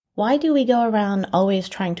Why do we go around always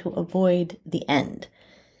trying to avoid the end?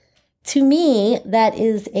 To me, that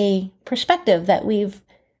is a perspective that we've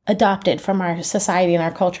adopted from our society and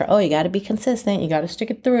our culture. Oh, you got to be consistent. You got to stick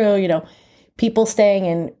it through. People staying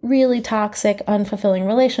in really toxic, unfulfilling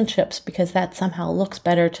relationships because that somehow looks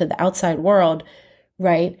better to the outside world,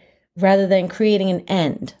 right? Rather than creating an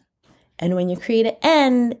end. And when you create an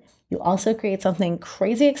end, you also create something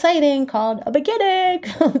crazy exciting called a beginning.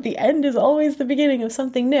 The end is always the beginning of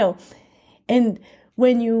something new. And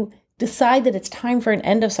when you decide that it's time for an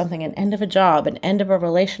end of something, an end of a job, an end of a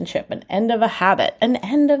relationship, an end of a habit, an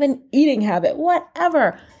end of an eating habit,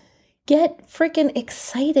 whatever, get freaking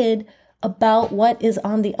excited about what is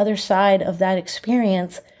on the other side of that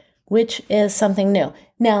experience, which is something new.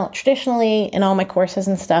 Now, traditionally, in all my courses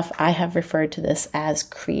and stuff, I have referred to this as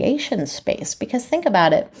creation space, because think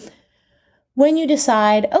about it. When you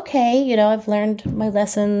decide, okay, I've learned my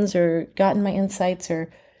lessons or gotten my insights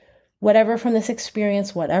or whatever from this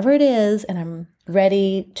experience, whatever it is, and I'm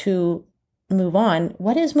ready to move on.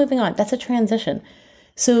 What is moving on? That's a transition.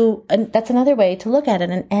 So that's another way to look at it.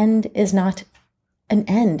 An end is not an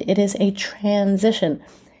end. It is a transition.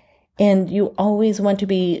 And you always want to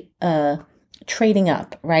be trading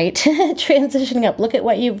up, right? Transitioning up. Look at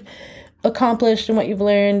what you've accomplished and what you've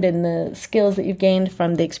learned and the skills that you've gained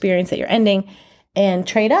from the experience that you're ending, and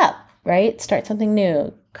trade up, right? Start something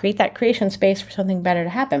new. Create that creation space for something better to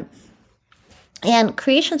happen. And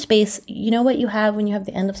creation space, you know what you have when you have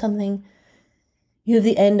the end of something? You have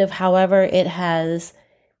the end of however it has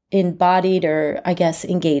embodied or, I guess,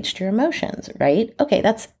 engaged your emotions, right? Okay,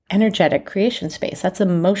 that's energetic creation space. That's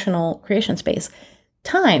emotional creation space.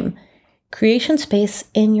 Time. Creation space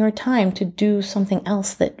in your time to do something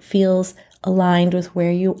else that feels aligned with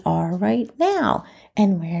where you are right now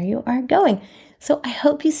and where you are going. So I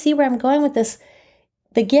hope you see where I'm going with this.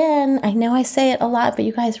 Again, I know I say it a lot, but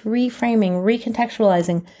you guys reframing,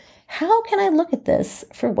 recontextualizing. How can I look at this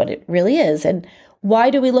for what it really is? And why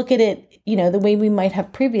do we look at it, the way we might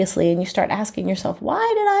have previously? And you start asking yourself, why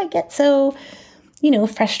did I get so,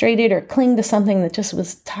 frustrated or cling to something that just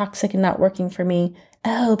was toxic and not working for me?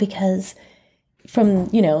 Oh, because from,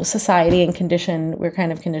 society and condition, we're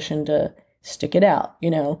kind of conditioned to stick it out.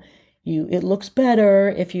 It looks better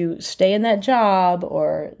if you stay in that job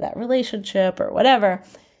or that relationship or whatever.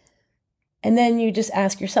 And then you just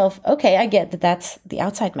ask yourself, okay, I get that that's the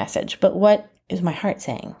outside message, but what is my heart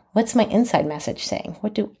saying? What's my inside message saying?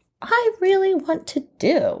 What do I really want to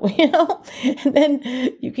do? And then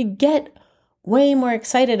you can get way more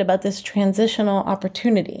excited about this transitional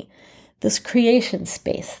opportunity, this creation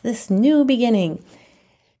space, this new beginning.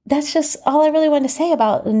 That's just all I really want to say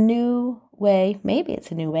about a new way. Maybe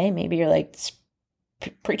it's a new way. Maybe you're like,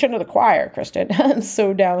 preaching to the choir, Kristen. I'm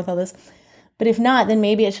so down with all this. But if not, then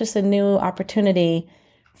maybe it's just a new opportunity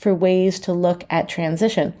for ways to look at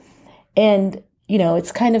transition. And,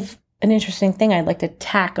 it's kind of an interesting thing I'd like to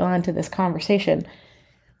tack on to this conversation.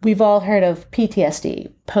 We've all heard of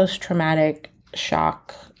PTSD, post-traumatic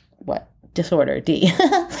shock, disorder, D.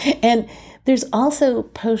 And there's also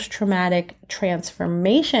post-traumatic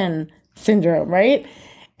transformation syndrome, right?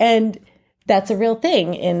 And that's a real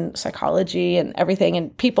thing in psychology and everything.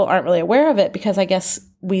 And people aren't really aware of it because I guess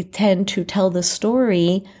we tend to tell the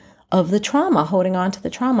story of the trauma, holding on to the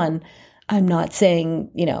trauma. And I'm not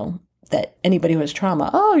saying, that anybody who has trauma,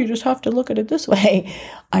 oh, you just have to look at it this way.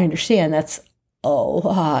 I understand that's a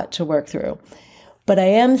lot to work through. But I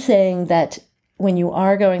am saying that when you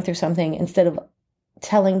are going through something, instead of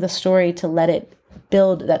telling the story to let it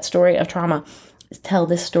build that story of trauma, tell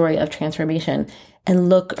this story of transformation and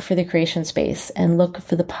look for the creation space and look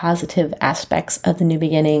for the positive aspects of the new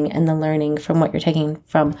beginning and the learning from what you're taking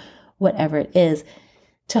from whatever it is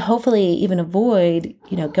to hopefully even avoid,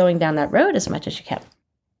 going down that road as much as you can.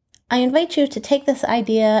 I invite you to take this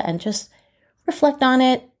idea and just reflect on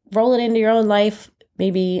it, roll it into your own life,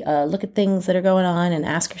 maybe look at things that are going on and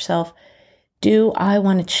ask yourself, do I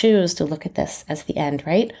want to choose to look at this as the end,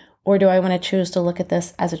 right? Or do I want to choose to look at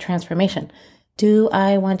this as a transformation? Do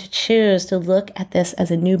I want to choose to look at this as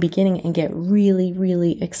a new beginning and get really,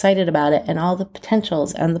 really excited about it and all the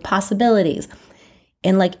potentials and the possibilities?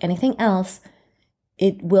 And like anything else,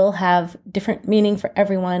 it will have different meaning for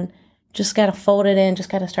everyone. Just got to fold it in, just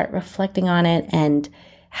got to start reflecting on it and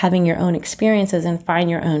having your own experiences and find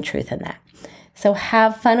your own truth in that. So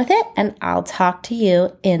have fun with it, and I'll talk to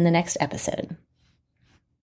you in the next episode.